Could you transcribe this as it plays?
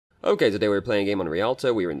Okay, today we're playing a game on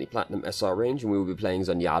Rialto. We are in the Platinum SR range, and we will be playing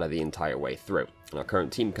Zenyatta the entire way through. And our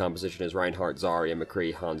current team composition is Reinhardt, Zarya,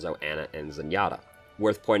 McCree, Hanzo, Ana, and Zenyatta.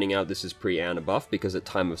 Worth pointing out, this is pre-Ana buff, because at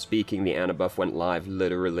time of speaking, the Ana buff went live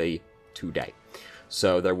literally today.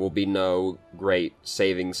 So there will be no great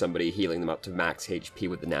saving somebody, healing them up to max HP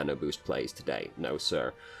with the nano boost plays today. No,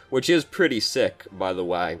 sir. Which is pretty sick, by the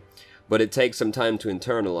way. But it takes some time to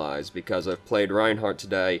internalize, because I've played Reinhardt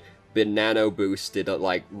today, been nano boosted at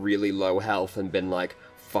like really low health and been like,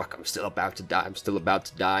 fuck, I'm still about to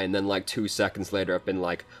die, and then like 2 seconds later I've been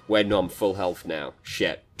like, wait, no, I'm full health now.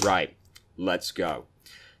 Shit, right, let's go.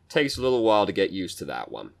 Takes a little while to get used to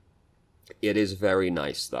that one. It is very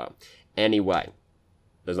nice though. Anyway,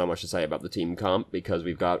 there's not much to say about the team comp because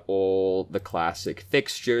we've got all the classic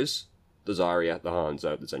fixtures, the Zarya, the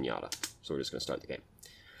Hanzo, the Zenyatta. So we're just going to start the game.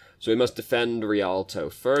 So we must defend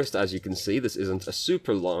Rialto first. As you can see, this isn't a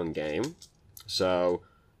super long game. So,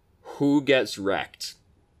 who gets wrecked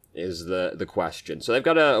is the question. So they've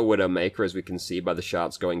got a Widowmaker, as we can see by the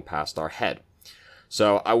shots going past our head.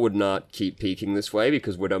 So I would not keep peeking this way,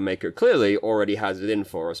 because Widowmaker clearly already has it in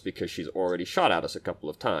for us, because she's already shot at us a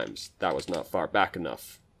couple of times. That was not far back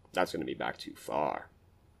enough. That's going to be back too far.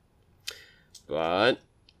 But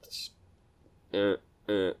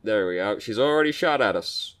there we go. She's already shot at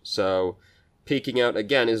us. So, peeking out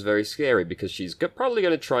again is very scary because she's probably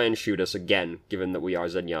going to try and shoot us again, given that we are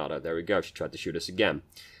Zenyatta. There we go. She tried to shoot us again.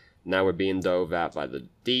 Now we're being dove at by the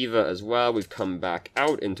D.Va as well. We've come back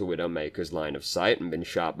out into Widowmaker's line of sight and been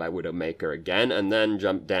shot by Widowmaker again, and then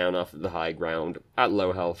jumped down off of the high ground at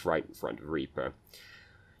low health right in front of Reaper.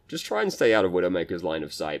 Just try and stay out of Widowmaker's line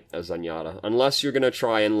of sight as Zenyatta. Unless you're going to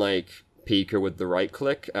try and, like, peek her with the right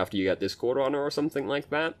click after you get Discord on her or something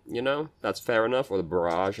like that, you know? That's fair enough. Or the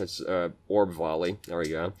barrage, it's orb volley. There we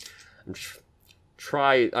go.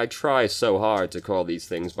 I try so hard to call these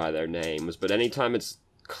things by their names, but anytime it's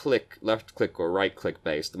click, left click, or right click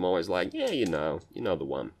based, I'm always like, yeah, you know the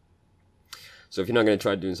one. So if you're not going to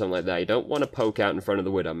try doing something like that, you don't want to poke out in front of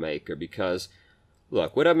the Widowmaker, because,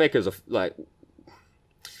 look, Widowmaker's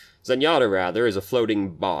Zenyatta, rather, is a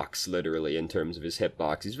floating box, literally, in terms of his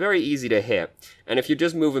hitbox. He's very easy to hit, and if you're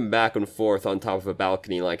just moving back and forth on top of a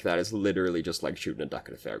balcony like that, it's literally just like shooting a duck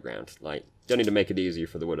at a fairground. Like, don't need to make it easier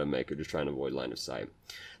for the Widowmaker, just trying to avoid line of sight.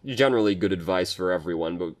 Generally good advice for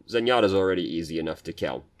everyone, but Zenyatta's already easy enough to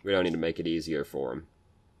kill. We don't need to make it easier for him.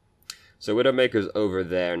 So Widowmaker's over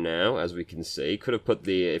there now, as we can see. Could have put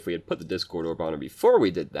if we had put the Discord orb on her before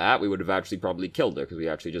we did that, we would have actually probably killed her, because we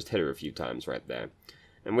actually just hit her a few times right there.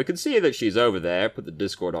 And we can see that she's over there, put the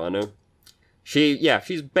Discord on her.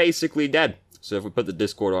 She's basically dead. So if we put the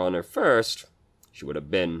Discord on her first, she would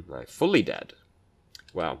have been fully dead.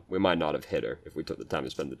 Well, we might not have hit her if we took the time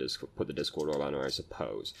to put the Discord orb on her, I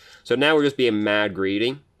suppose. So now we're just being mad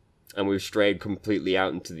greedy, and we've strayed completely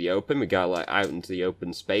out into the open. We got like out into the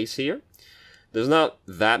open space here. There's not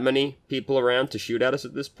that many people around to shoot at us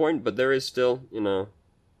at this point, but there is still, you know,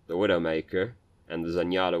 the Widowmaker. And the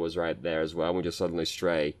Zenyatta was right there as well. We just suddenly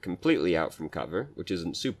stray completely out from cover, which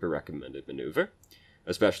isn't super recommended maneuver.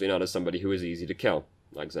 Especially not as somebody who is easy to kill,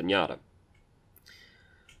 like Zenyatta.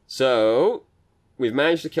 So, we've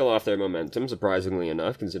managed to kill off their momentum, surprisingly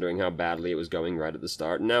enough, considering how badly it was going right at the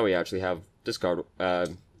start. And now we actually have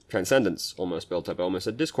Transcendence almost built up, almost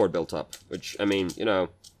a Discord built up. Which, I mean, you know,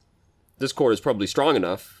 Discord is probably strong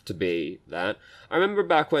enough to be that. I remember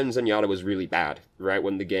back when Zenyatta was really bad, right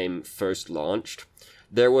when the game first launched,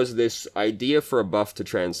 there was this idea for a buff to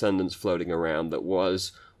Transcendence floating around that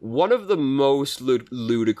was one of the most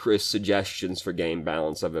ludicrous suggestions for game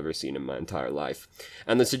balance I've ever seen in my entire life.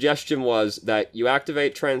 And the suggestion was that you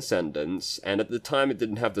activate Transcendence, and at the time it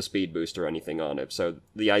didn't have the speed boost or anything on it, so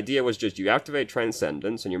the idea was just you activate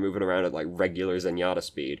Transcendence and you're moving around at like regular Zenyatta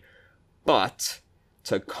speed, but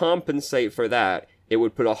to compensate for that, it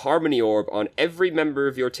would put a Harmony Orb on every member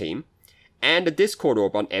of your team, and a Discord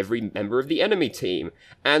Orb on every member of the enemy team.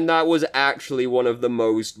 And that was actually one of the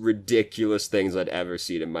most ridiculous things I'd ever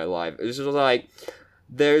seen in my life. It was just like,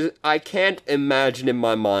 I can't imagine in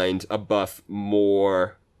my mind a buff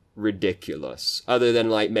more ridiculous, other than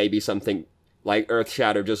like maybe something like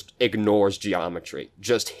Earthshatter just ignores geometry,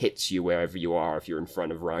 just hits you wherever you are if you're in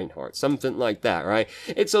front of Reinhardt. Something like that, right?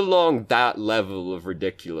 It's along that level of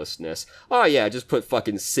ridiculousness. Oh yeah, just put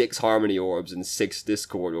fucking 6 Harmony Orbs and 6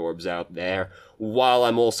 Discord Orbs out there, while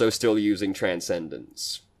I'm also still using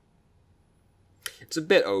Transcendence. It's a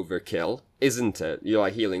bit overkill, isn't it? You're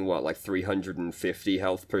like healing, what, like 350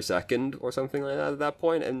 health per second or something like that at that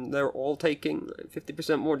point, and they're all taking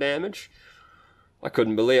 50% more damage? I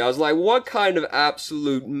couldn't believe it. I was like, what kind of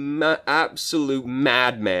absolute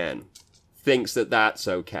madman thinks that that's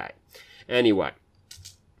okay. Anyway,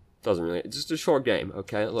 doesn't really, it's just a short game,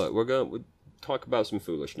 okay? Look, we'll talk about some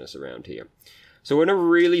foolishness around here. So we're in a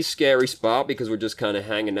really scary spot because we're just kind of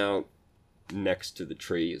hanging out next to the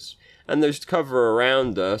trees. And there's cover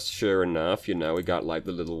around us, sure enough, you know, we got like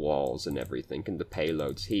the little walls and everything, and the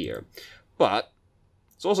payloads here. But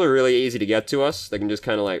it's also really easy to get to us. They can just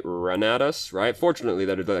kind of like run at us, right? Fortunately,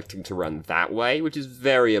 they're electing to run that way, which is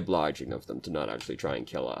very obliging of them to not actually try and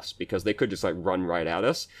kill us, because they could just like run right at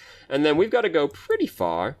us. And then we've got to go pretty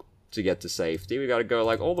far to get to safety. We got to go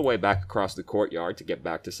like all the way back across the courtyard to get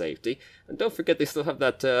back to safety. And don't forget they still have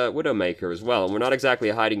that Widowmaker as well. And we're not exactly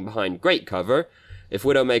hiding behind great cover. If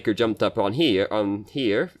Widowmaker jumped up on here,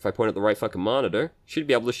 if I point at the right fucking monitor, she'd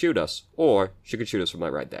be able to shoot us. Or she could shoot us from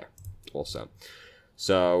like right there also.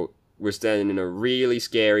 So we're standing in a really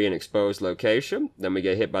scary and exposed location. Then we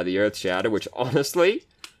get hit by the Earth Shatter, which honestly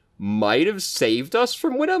might have saved us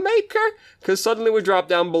from Widowmaker, because suddenly we drop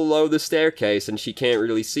down below the staircase and she can't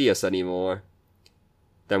really see us anymore.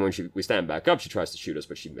 Then when we stand back up, she tries to shoot us,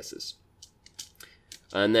 but she misses.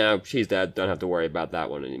 And now she's dead, don't have to worry about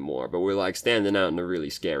that one anymore. But we're like standing out in a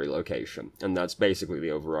really scary location. And that's basically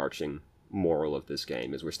the overarching moral of this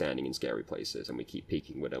game, is we're standing in scary places and we keep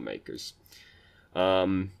peeking Widowmakers.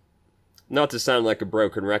 Not to sound like a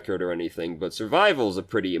broken record or anything, but survival is a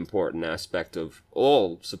pretty important aspect of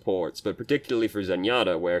all supports, but particularly for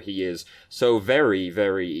Zenyatta, where he is so very,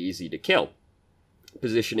 very easy to kill.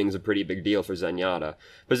 Positioning is a pretty big deal for Zenyatta.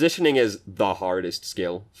 Positioning is the hardest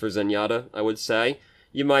skill for Zenyatta, I would say.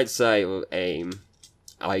 You might say, well, aim,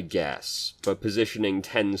 I guess, but positioning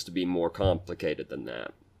tends to be more complicated than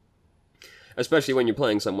that. Especially when you're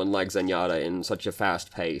playing someone like Zenyatta in such a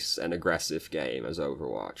fast-paced and aggressive game as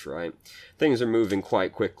Overwatch, right? Things are moving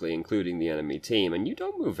quite quickly, including the enemy team, and you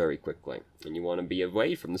don't move very quickly. And you want to be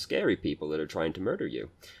away from the scary people that are trying to murder you.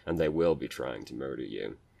 And they will be trying to murder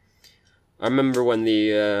you. I remember when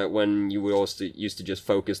you would also used to just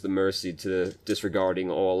focus the Mercy to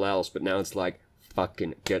disregarding all else, but now it's like,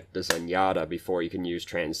 fucking get the Zenyatta before you can use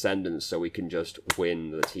Transcendence so we can just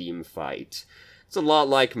win the team fight. It's a lot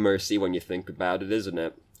like Mercy when you think about it, isn't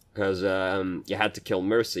it? Because you had to kill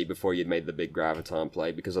Mercy before you'd made the big Graviton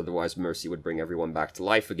play, because otherwise Mercy would bring everyone back to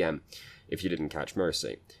life again if you didn't catch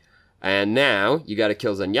Mercy. And now, you gotta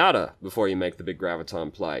kill Zenyatta before you make the big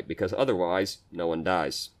Graviton play, because otherwise, no one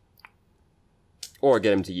dies. Or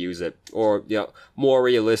get him to use it. Or, you know, more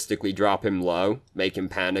realistically, drop him low, make him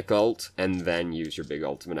panic ult, and then use your big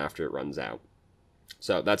ultimate after it runs out.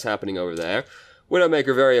 So, that's happening over there.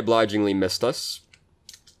 Widowmaker very obligingly missed us.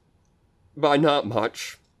 By not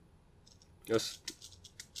much. Just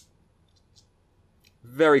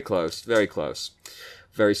very close, very close.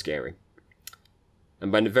 Very scary.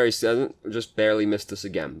 And by very just barely missed us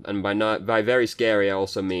again. And by very scary, I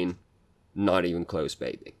also mean not even close,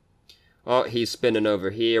 baby. Oh, he's spinning over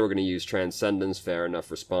here. We're going to use Transcendence. Fair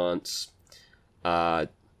enough response.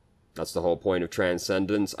 That's the whole point of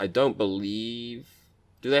Transcendence. I don't believe...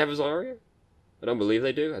 Do they have a Zarya? I don't believe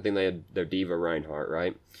they do. I think they had their Diva Reinhardt,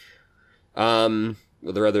 right? Well,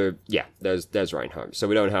 their other... Yeah, there's Reinhardt. So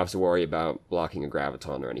we don't have to worry about blocking a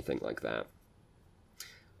Graviton or anything like that.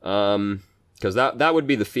 Because that would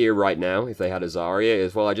be the fear right now, if they had a Zarya,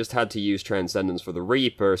 is, well, I just had to use Transcendence for the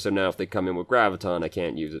Reaper, so now if they come in with Graviton, I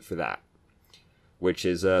can't use it for that. Which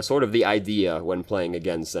is sort of the idea when playing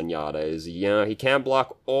against Zenyatta, is, you know, he can't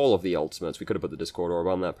block all of the ultimates. We could have put the Discord Orb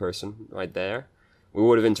on that person right there. We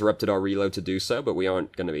would have interrupted our reload to do so, but we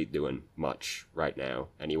aren't going to be doing much right now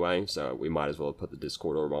anyway, so we might as well put the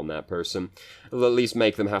Discord Orb on that person. It'll at least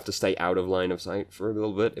make them have to stay out of line of sight for a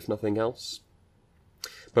little bit, if nothing else.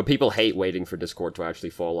 But people hate waiting for Discord to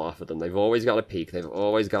actually fall off of them. They've always got to peek. They've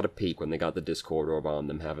always got to peek when they got the Discord Orb on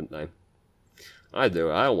them, haven't they? I do.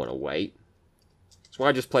 I don't want to wait. That's why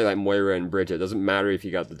I just play like Moira and Bridget. It doesn't matter if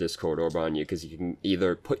you got the Discord Orb on you, because you can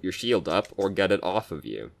either put your shield up or get it off of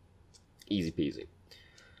you. Easy peasy.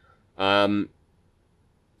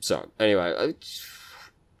 So, anyway,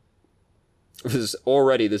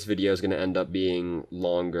 already this video is going to end up being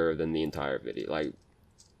longer than the entire video. Like,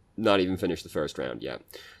 not even finished the first round yet.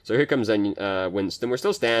 So here comes Winston. We're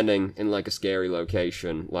still standing in, like, a scary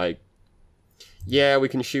location. Like, yeah, we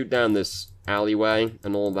can shoot down this alleyway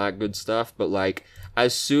and all that good stuff, but, like,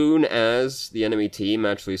 as soon as the enemy team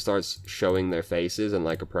actually starts showing their faces and,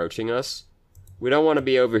 like, approaching us, we don't want to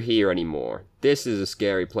be over here anymore. This is a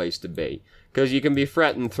scary place to be. Because you can be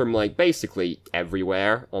threatened from, like, basically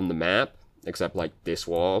everywhere on the map. Except, like, this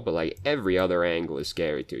wall. But, like, every other angle is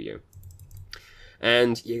scary to you.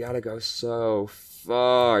 And you gotta go so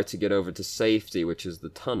far to get over to safety, which is the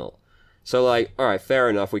tunnel. So, like, alright, fair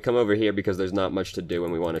enough, we come over here because there's not much to do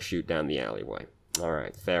and we want to shoot down the alleyway.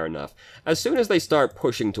 Alright, fair enough. As soon as they start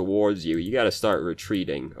pushing towards you, you gotta start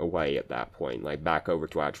retreating away at that point, like, back over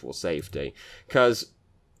to actual safety. Because,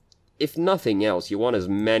 if nothing else, you want as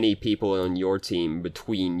many people on your team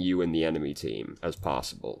between you and the enemy team as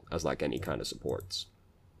possible, as, like, any kind of supports.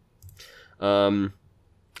 I'm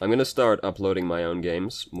gonna start uploading my own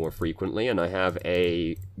games more frequently, and I have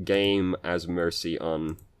a game as Mercy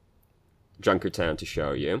on Junkertown to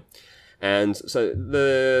show you. And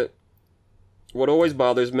so what always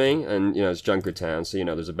bothers me, and you know, it's Junkertown, so you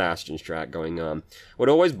know, there's a Bastion strat going on. What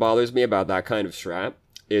always bothers me about that kind of strat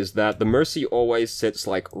is that the Mercy always sits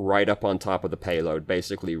like right up on top of the payload,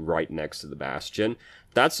 basically right next to the Bastion.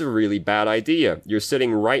 That's a really bad idea. You're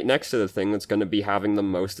sitting right next to the thing that's going to be having the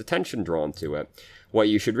most attention drawn to it. What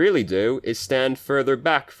you should really do is stand further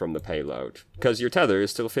back from the payload, because your tether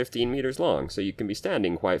is still 15 meters long, so you can be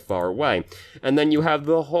standing quite far away. And then you have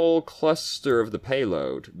the whole cluster of the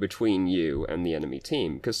payload between you and the enemy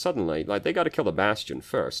team, because suddenly, like, they gotta kill the Bastion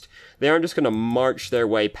first. They aren't just gonna march their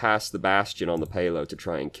way past the Bastion on the payload to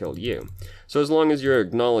try and kill you. So as long as you're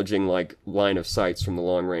acknowledging, like, line of sights from the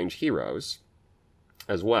long-range heroes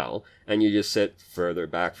as well, and you just sit further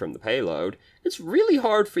back from the payload, it's really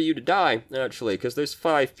hard for you to die, actually, because there's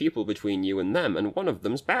 5 people between you and them, and one of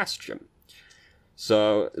them's Bastion.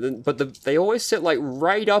 So, but they always sit, like,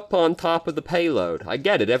 right up on top of the payload. I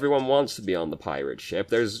get it, everyone wants to be on the pirate ship.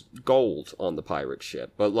 There's gold on the pirate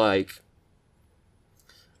ship, but, like,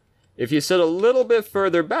 if you sit a little bit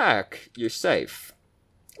further back, you're safe.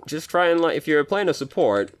 Just try and, like, if you're playing a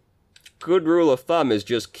support, good rule of thumb is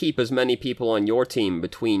just keep as many people on your team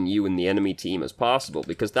between you and the enemy team as possible,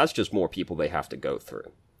 because that's just more people they have to go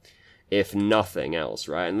through. If nothing else,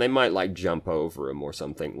 right? And they might, like, jump over them or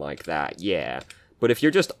something like that, yeah. But if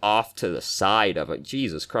you're just off to the side of it,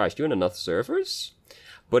 Jesus Christ, you in enough servers?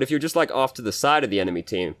 But if you're just, like, off to the side of the enemy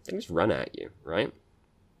team, they just run at you, right?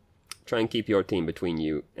 Try and keep your team between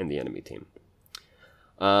you and the enemy team.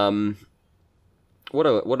 What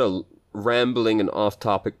a rambling and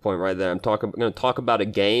off-topic point right there. I'm going to talk about a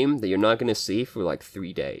game that you're not going to see for like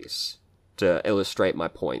 3 days to illustrate my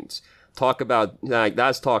points. Talk about, like,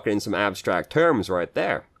 that's talking in some abstract terms right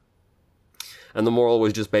there. And the moral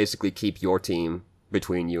was just basically keep your team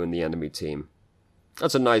between you and the enemy team.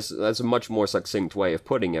 That's a much more succinct way of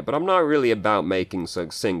putting it, but I'm not really about making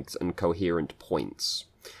succinct and coherent points.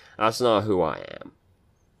 That's not who I am.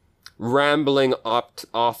 Rambling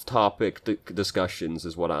off-topic discussions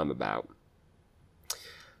is what I'm about.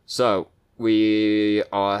 So, we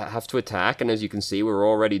have to attack, and as you can see, we're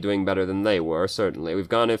already doing better than they were, certainly. We've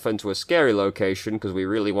gone into a scary location, because we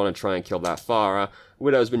really want to try and kill that Pharah.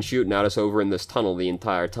 Widow's been shooting at us over in this tunnel the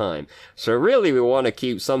entire time. So really, we want to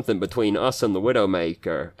keep something between us and the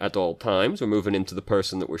Widowmaker at all times. We're moving into the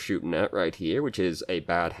person that we're shooting at right here, which is a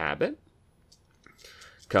bad habit.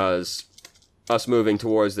 Because us moving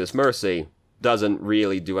towards this Mercy doesn't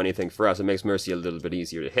really do anything for us. It makes Mercy a little bit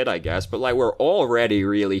easier to hit, I guess, but, like, we're already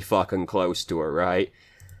really fucking close to her, right?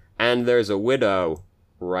 And there's a Widow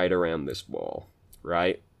right around this wall,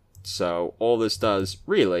 right? So, all this does,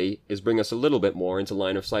 really, is bring us a little bit more into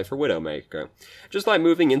line of sight for Widowmaker. Just like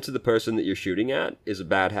moving into the person that you're shooting at is a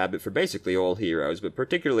bad habit for basically all heroes, but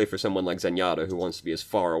particularly for someone like Zenyatta, who wants to be as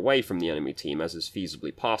far away from the enemy team as is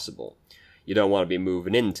feasibly possible. You don't want to be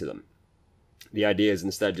moving into them. The idea is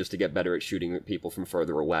instead just to get better at shooting at people from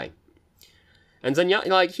further away. And Zenyatta,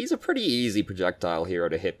 like, he's a pretty easy projectile hero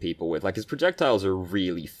to hit people with. Like, his projectiles are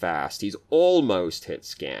really fast. He's almost hit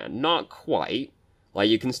scan. Not quite. Like,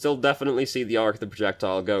 you can still definitely see the arc the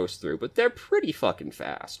projectile goes through, but they're pretty fucking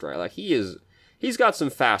fast, right? Like, he's got some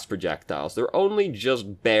fast projectiles. They're only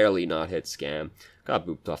just barely not hit scan. Got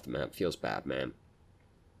booped off the map. Feels bad, man.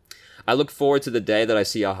 I look forward to the day that I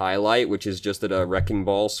see a highlight, which is just that a wrecking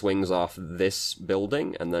ball swings off this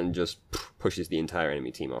building and then just pushes the entire enemy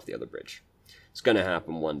team off the other bridge. It's gonna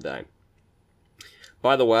happen one day.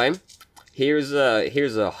 By the way, here's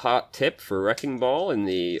a hot tip for Wrecking Ball in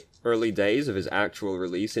the early days of his actual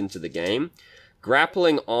release into the game.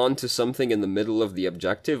 Grappling onto something in the middle of the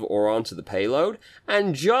objective or onto the payload,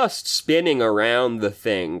 and just spinning around the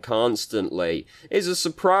thing constantly is a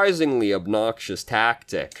surprisingly obnoxious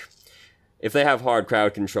tactic. If they have hard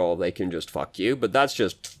crowd control, they can just fuck you, but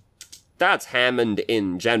that's Hammond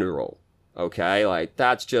in general, okay? Like,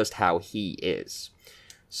 that's just how he is.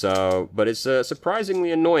 So, but it's surprisingly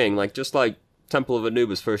annoying, like, just like Temple of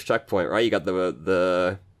Anubis' first checkpoint, right? You got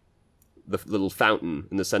the little fountain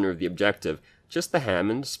in the center of the objective. Just the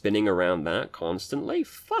Hammond spinning around that constantly?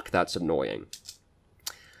 Fuck, that's annoying.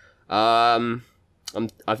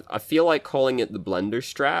 I feel like calling it the blender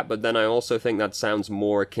strat, but then I also think that sounds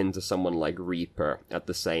more akin to someone like Reaper at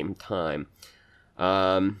the same time.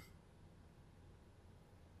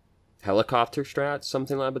 Helicopter strat,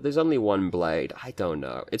 something like that, but there's only one blade. I don't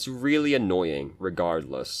know. It's really annoying,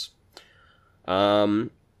 regardless. Also,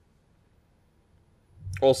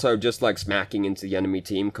 just like smacking into the enemy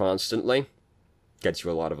team constantly gets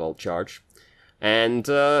you a lot of ult charge. And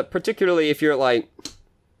particularly if you're like,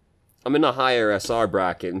 I'm in a higher SR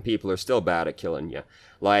bracket and people are still bad at killing you.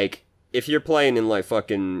 Like, if you're playing in like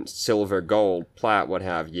fucking silver, gold, plat, what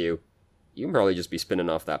have you, you can probably just be spinning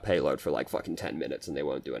off that payload for like fucking 10 minutes and they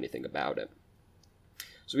won't do anything about it.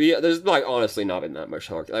 So there's like honestly not been that much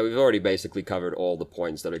talk. Like, we've already basically covered all the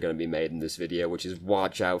points that are going to be made in this video, which is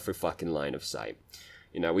watch out for fucking line of sight.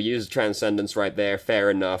 You know, we use Transcendence right there, fair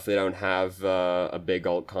enough. They don't have a big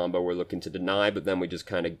ult combo we're looking to deny, but then we just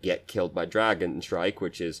kind of get killed by Dragon Strike,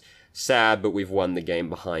 which is sad, but we've won the game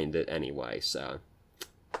behind it anyway, so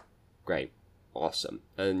great. Awesome.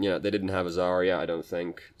 And, you know, they didn't have a Zarya, I don't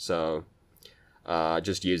think, so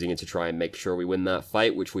just using it to try and make sure we win that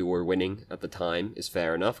fight, which we were winning at the time, is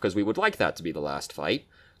fair enough, because we would like that to be the last fight,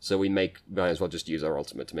 so we might as well just use our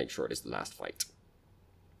ultimate to make sure it is the last fight.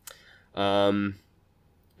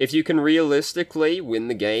 If you can realistically win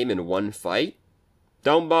the game in one fight,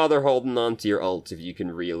 don't bother holding on to your ult if you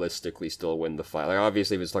can realistically still win the fight. Like,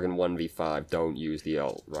 obviously, if it's like in 1v5, don't use the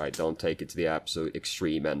ult, right? Don't take it to the absolute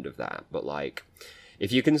extreme end of that. But, like,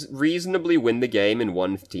 if you can reasonably win the game in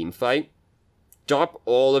one team fight, drop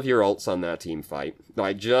all of your ults on that team fight.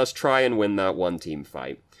 Like, just try and win that one team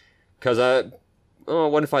fight. Because,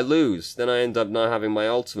 what if I lose? Then I end up not having my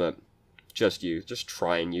ultimate. Just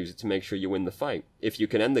try and use it to make sure you win the fight. If you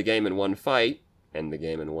can end the game in one fight, end the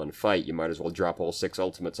game in one fight. You might as well drop all 6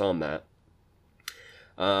 ultimates on that.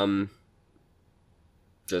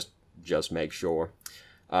 Just make sure.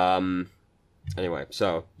 Anyway,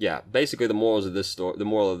 so yeah, basically the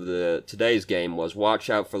moral of today's game was watch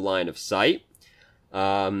out for line of sight,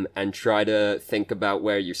 and try to think about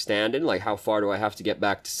where you're standing. Like, how far do I have to get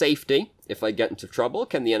back to safety? If I get into trouble,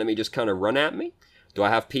 can the enemy just kind of run at me? Do I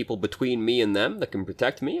have people between me and them that can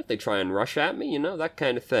protect me if they try and rush at me? You know, that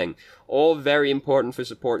kind of thing. All very important for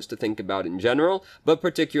supports to think about in general, but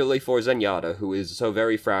particularly for Zenyatta, who is so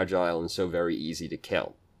very fragile and so very easy to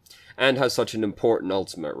kill. And has such an important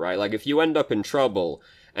ultimate, right? Like, if you end up in trouble,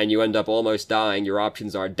 and you end up almost dying, your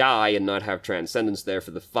options are die and not have Transcendence there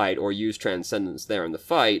for the fight, or use Transcendence there in the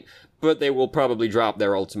fight, but they will probably drop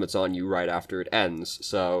their ultimates on you right after it ends,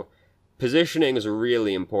 so positioning is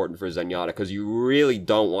really important for Zenyatta, because you really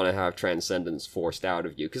don't want to have Transcendence forced out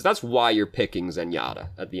of you, because that's why you're picking Zenyatta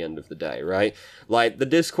at the end of the day, right? Like, the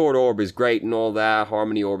Discord Orb is great and all that,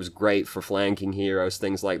 Harmony Orb is great for flanking heroes,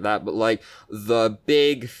 things like that, but, like, the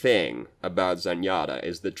big thing about Zenyatta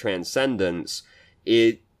is that Transcendence,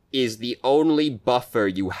 it is the only buffer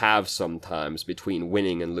you have sometimes between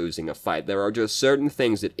winning and losing a fight. There are just certain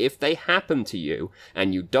things that if they happen to you,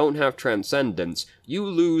 and you don't have Transcendence, you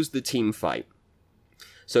lose the team fight.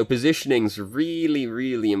 So positioning's really,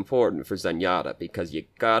 really important for Zenyatta, because you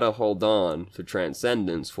gotta hold on to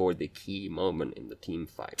Transcendence for the key moment in the team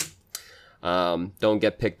fight. Don't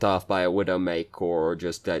get picked off by a Widowmaker, or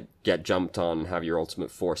just get jumped on and have your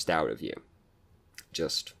ultimate forced out of you.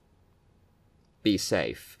 Just be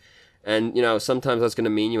safe. And, you know, sometimes that's going to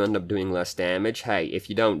mean you end up doing less damage. Hey, if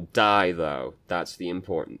you don't die, though, that's the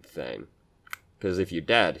important thing. Because if you're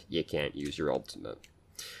dead, you can't use your ultimate.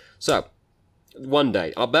 So, one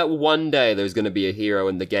day, I'll bet one day there's going to be a hero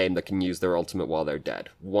in the game that can use their ultimate while they're dead.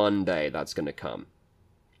 One day that's going to come.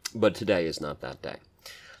 But today is not that day.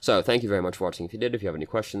 So, thank you very much for watching. If you did, if you have any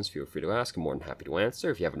questions, feel free to ask. I'm more than happy to answer.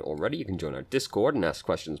 If you haven't already, you can join our Discord and ask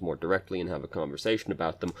questions more directly and have a conversation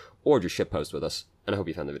about them, or just shitpost with us. And I hope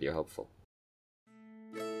you found the video helpful.